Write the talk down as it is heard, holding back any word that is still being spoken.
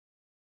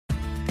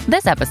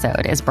This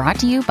episode is brought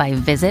to you by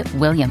Visit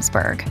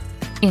Williamsburg.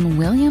 In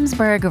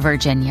Williamsburg,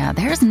 Virginia,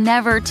 there's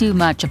never too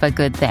much of a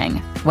good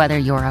thing. Whether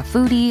you're a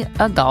foodie,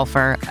 a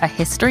golfer, a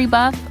history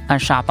buff, a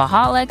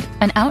shopaholic,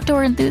 an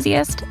outdoor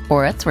enthusiast,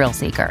 or a thrill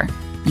seeker,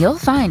 you'll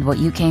find what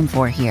you came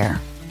for here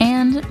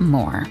and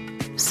more.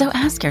 So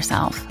ask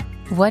yourself,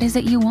 what is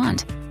it you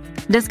want?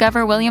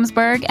 Discover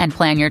Williamsburg and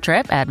plan your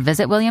trip at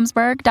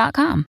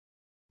visitwilliamsburg.com.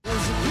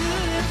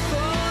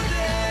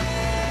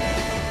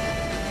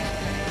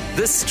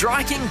 The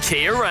striking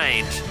Kia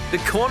range, the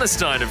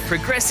cornerstone of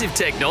progressive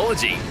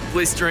technology,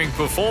 blistering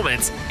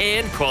performance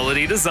and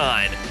quality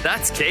design.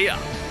 That's Kia.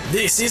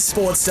 This is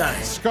Sports Day.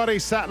 Scotty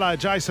Sattler,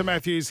 Jason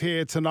Matthews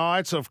here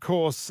tonight. Of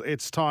course,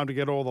 it's time to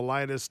get all the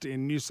latest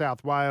in New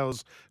South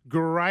Wales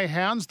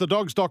greyhounds.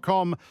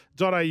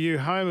 Thedogs.com.au,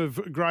 home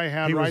of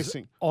greyhound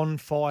racing. On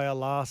fire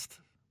last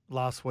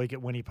week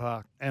at Winnie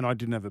Park. And I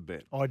didn't have a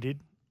bet. I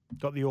did.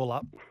 Got the all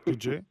up.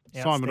 Did you?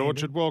 Simon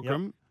Orchard,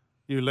 welcome. Yep.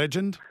 You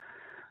legend.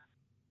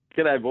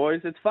 G'day,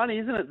 boys. It's funny,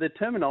 isn't it? The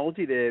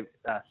terminology there,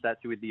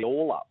 Satsy, with the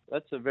all-up,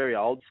 that's a very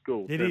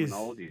old-school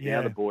terminology. Is, yeah.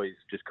 Now the boys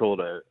just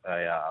call it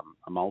a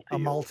multi. A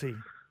multi.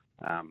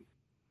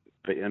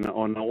 But an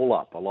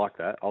all-up, I like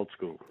that, old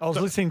school. I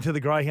was listening to the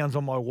Greyhounds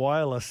on my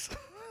wireless.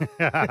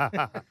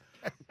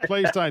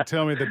 Please don't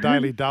tell me the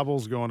daily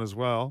double's gone as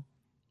well.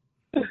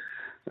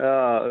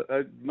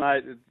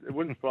 Mate, it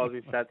wouldn't surprise me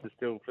if Sats is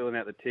still filling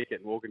out the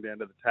ticket and walking down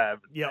to the tab,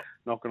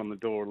 knocking on the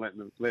door and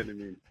letting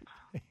him in.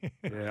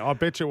 Yeah, I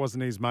bet you it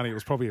wasn't his money. It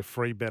was probably a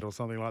free bet or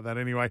something like that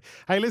anyway.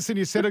 Hey, listen,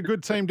 you sent a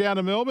good team down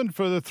to Melbourne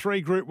for the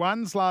 3 Group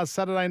 1s last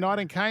Saturday night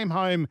and came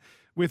home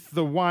with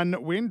the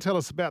 1 win. Tell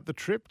us about the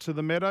trip to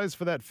the Meadows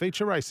for that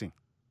feature racing.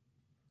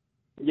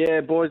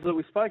 Yeah, boys, look,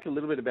 we spoke a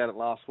little bit about it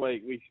last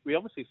week. We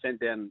obviously sent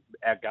down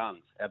our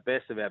guns, our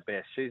best of our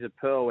best. She's a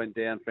Pearl went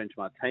down, French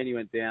Martini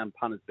went down,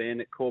 Punters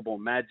Bandit,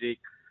 Corborn Magic.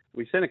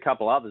 We sent a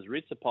couple others,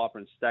 Ritzer Piper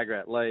and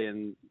Stagger Lee,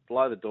 and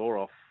blow the door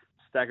off.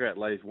 Stagger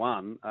Lee's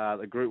won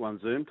the Group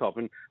 1 Zoom Top,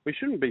 and we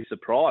shouldn't be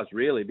surprised,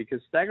 really,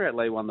 because Stagger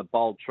Lee won the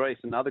Bold Trease,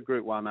 another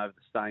Group 1 over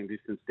the staying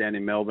distance down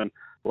in Melbourne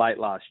late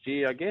last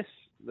year. I guess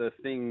the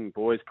thing,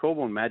 boys,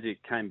 Corborn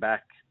Magic came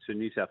back to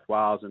New South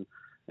Wales and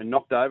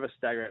knocked over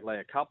Stagger Lee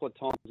a couple of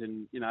times.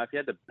 And, you know, if you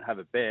had to have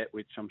a bet,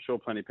 which I'm sure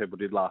plenty of people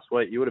did last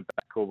week, you would have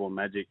backed Corborn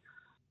Magic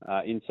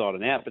inside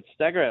and out. But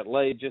Stagger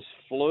Lee just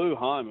flew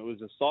home. It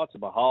was a sight to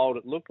behold.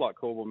 It looked like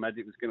Corborn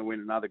Magic was going to win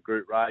another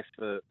group race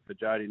for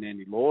Jody and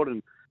Andy Lord.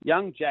 And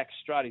young Jack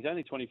Strutt, he's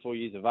only 24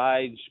 years of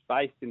age,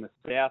 based in the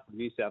south of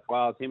New South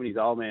Wales. Him and his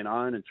old man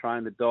own and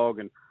train the dog.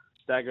 And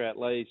Stagger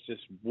Lee's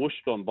just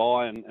whooshed on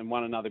by and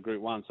won another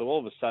Group 1. So all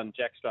of a sudden,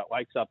 Jack Strutt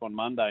wakes up on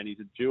Monday and he's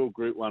a dual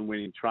Group 1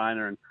 winning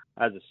trainer. And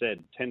as I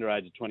said, tender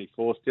age of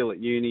 24, still at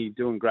uni,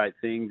 doing great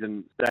things.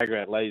 And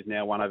Stagger Lee's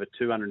now won over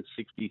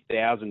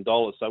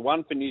 $260,000. So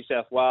one for New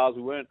South Wales.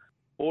 We weren't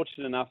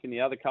fortunate enough in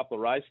the other couple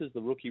of races.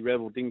 The Rookie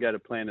Rebel didn't go to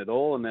plan at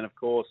all. And then, of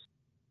course,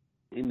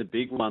 in the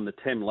big one, the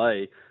Tem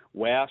Lee,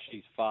 wow,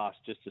 she's fast,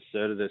 just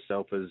asserted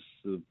herself as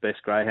the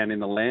best greyhound in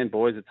the land,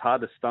 boys. It's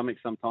hard to stomach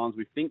sometimes.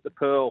 We think the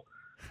Pearl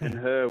and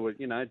her were,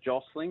 you know,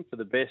 jostling for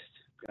the best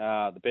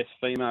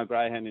female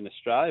greyhound in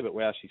Australia, but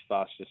wow, she's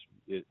fast, just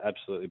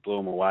absolutely blew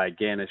them away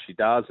again, as she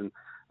does. And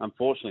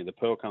unfortunately, the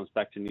Pearl comes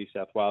back to New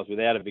South Wales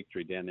without a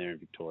victory down there in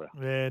Victoria.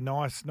 Yeah,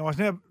 nice. Now,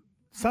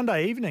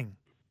 Sunday evening,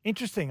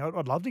 interesting.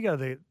 I'd love to go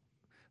to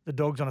the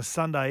Dogs on a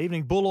Sunday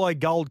evening. Bulli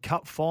Gold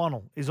Cup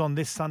final is on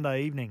this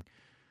Sunday evening.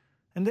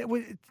 And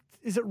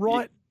is it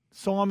right,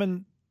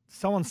 Simon,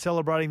 someone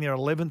celebrating their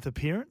 11th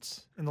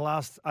appearance in the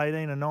last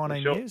 18 or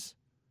 19 years?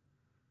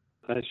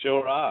 They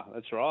sure are.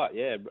 That's right,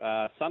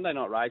 yeah. Sunday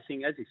night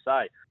racing, as you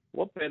say,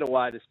 what better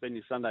way to spend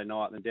your Sunday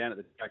night than down at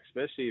the track,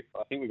 especially if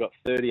I think we've got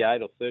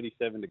 38 or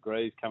 37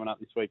 degrees coming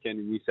up this weekend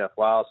in New South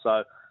Wales.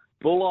 So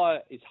Bulli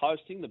is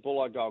hosting the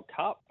Bulli Gold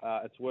Cup.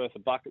 It's worth a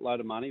bucket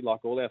load of money,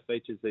 like all our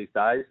features these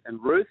days. And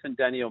Ruth and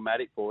Danielle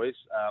Maddock, boys,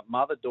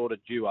 mother-daughter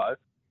duo,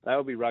 they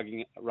will be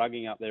rugging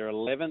up their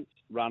 11th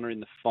runner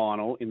in the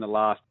final in the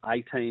last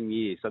 18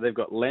 years. So they've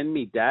got Lend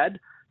Me Dad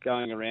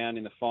going around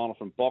in the final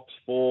from box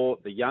 4,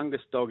 the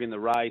youngest dog in the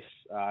race.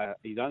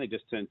 He's only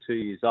just turned 2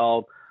 years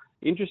old.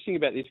 Interesting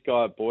about this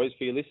guy, boys,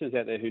 for your listeners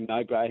out there who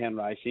know greyhound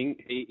racing,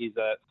 he is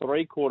a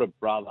 3/4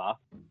 brother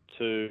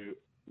to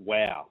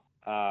Wow,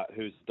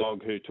 who's a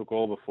dog who took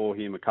all before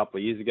him a couple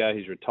of years ago.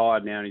 He's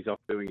retired now and he's off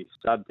doing his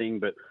stud thing.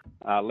 But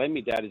Lend Me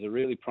Dad is a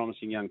really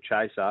promising young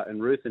chaser.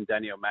 And Ruth and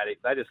Danielle Maddock,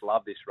 they just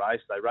love this race.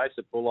 They race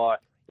at Bulli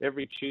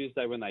every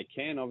Tuesday when they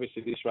can.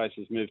 Obviously, this race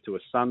has moved to a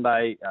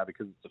Sunday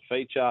because it's a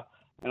feature.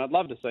 And I'd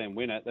love to see them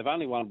win it. They've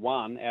only won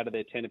 1 out of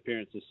their 10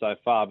 appearances so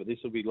far, but this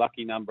will be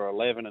lucky number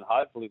 11, and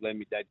hopefully Lend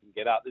Me Dad can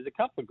get up. There's a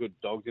couple of good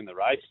dogs in the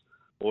race,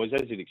 boys,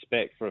 as you'd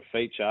expect for a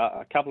feature.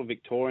 A couple of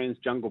Victorians,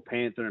 Jungle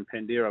Panther and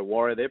Pandero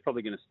Warrior, they're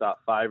probably going to start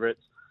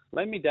favourites.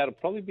 Lend Me Dad will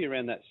probably be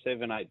around that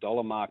 $7,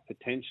 $8 mark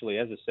potentially.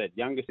 As I said,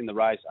 youngest in the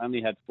race,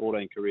 only had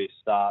 14 career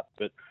starts,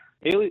 but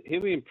he'll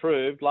be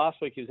improved.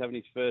 Last week he was having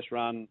his first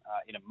run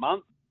in a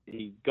month.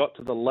 He got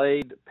to the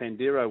lead.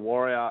 Pandero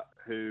Warrior,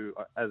 who,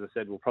 as I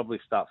said, will probably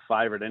start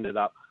favourite, ended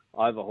up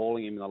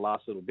overhauling him in the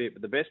last little bit.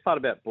 But the best part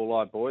about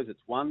Bulleye, boys,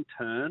 it's one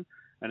turn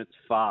and it's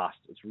fast.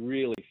 It's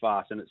really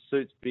fast, and it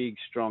suits big,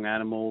 strong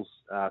animals.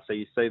 So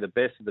you see the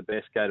best of the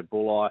best go to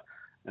Bulleye.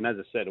 And as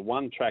I said, a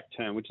one-track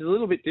turn, which is a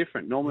little bit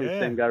different. Normally we see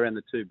them go around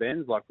the two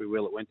bends like we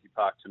will at Wenty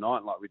Park tonight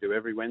and like we do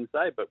every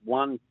Wednesday. But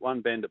one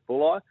bend at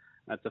Bulleye,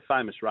 it's a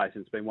famous race,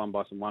 and it's been won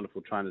by some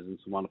wonderful trainers and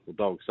some wonderful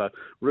dogs. So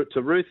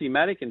to Ruthie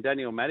Maddock and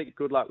Daniel Maddock,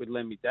 good luck with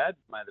Lemmy Dad.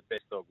 May the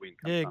best dog win.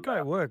 Yeah,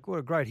 great work. What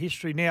a great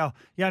history. Now,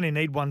 you only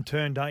need one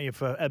turn, don't you,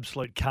 for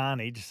absolute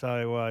carnage.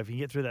 So if you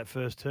get through that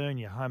first turn,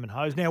 you're home and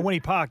hose. Now,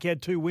 Wenty Park, you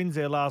had 2 wins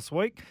there last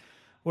week.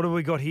 What have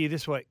we got here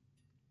this week?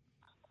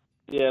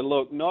 Yeah,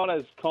 look, not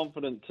as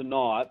confident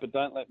tonight, but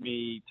don't let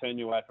me turn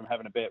you away from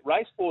having a bet.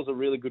 Race 4 is a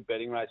really good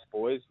betting race,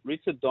 boys.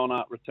 Richard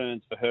Donner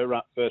returns for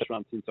her first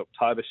run since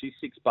October. She's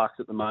 $6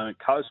 at the moment.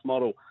 Coast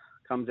Model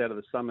comes out of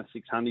the Summer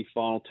 600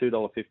 final,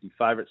 $2.50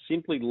 favourite.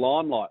 Simply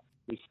Limelight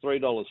is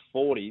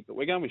 $3.40, but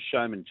we're going with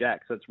Showman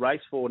Jack. So it's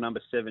race 4, number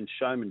 7,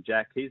 Showman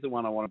Jack. He's the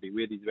one I want to be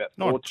with. He's about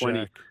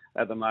 $4.20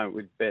 at the moment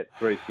with bet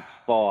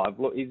 365.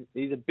 Look,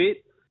 he's a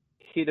bit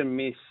hit and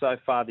miss so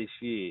far this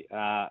year.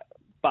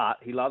 But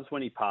he loves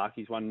Wenty Park.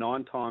 He's won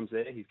 9 times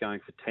there. He's going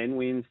for 10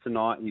 wins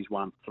tonight. He's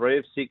won 3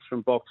 of 6 from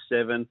box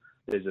 7.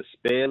 There's a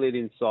spare lid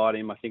inside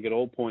him. I think it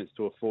all points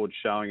to a forward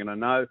showing. And I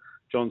know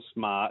John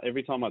Smart,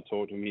 every time I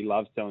talk to him, he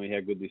loves telling me how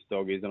good this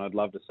dog is, and I'd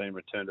love to see him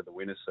return to the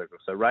winner's circle.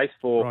 So race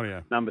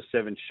 4, number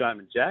 7,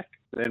 Showman Jack.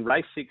 Then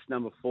race 6,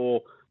 number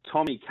 4,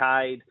 Tommy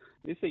Cade.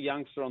 This is a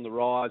youngster on the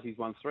rise. He's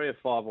won 3 of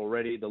 5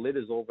 already. The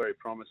litter's all very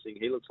promising.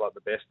 He looks like the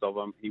best of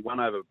them. He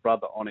won over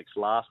Brother Onyx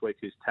last week,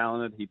 who's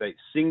talented. He beat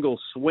Single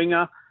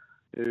Swinger,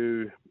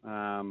 who's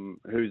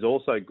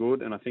also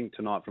good. And I think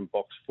tonight from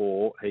box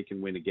 4, he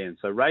can win again.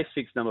 So race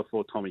 6, number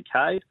 4, Tommy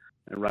Cade.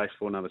 And race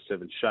 4, number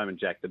 7, Showman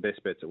Jack. The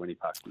best bets at Wenty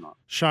Park tonight.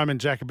 Showman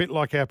Jack, a bit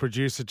like our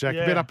producer, Jack.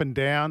 A bit up and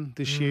down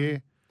this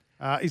year.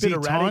 Is he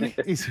tiny?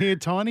 Is he a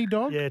tiny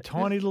dog? Yeah,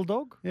 tiny little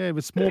dog. Yeah,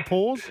 with small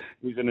paws.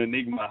 He's an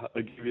enigma.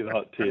 I'll give you the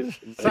hot tip.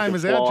 Same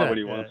as our Jack. When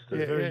he wants to.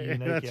 Very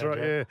unique, that's right.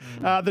 Jack.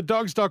 Yeah.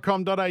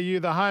 Thedogs.com.au,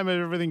 the home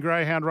of everything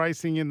greyhound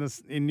racing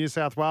in New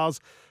South Wales.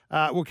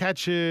 We'll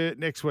catch you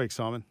next week,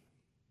 Simon.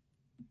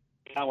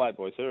 Can't wait,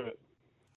 boys. Hear it.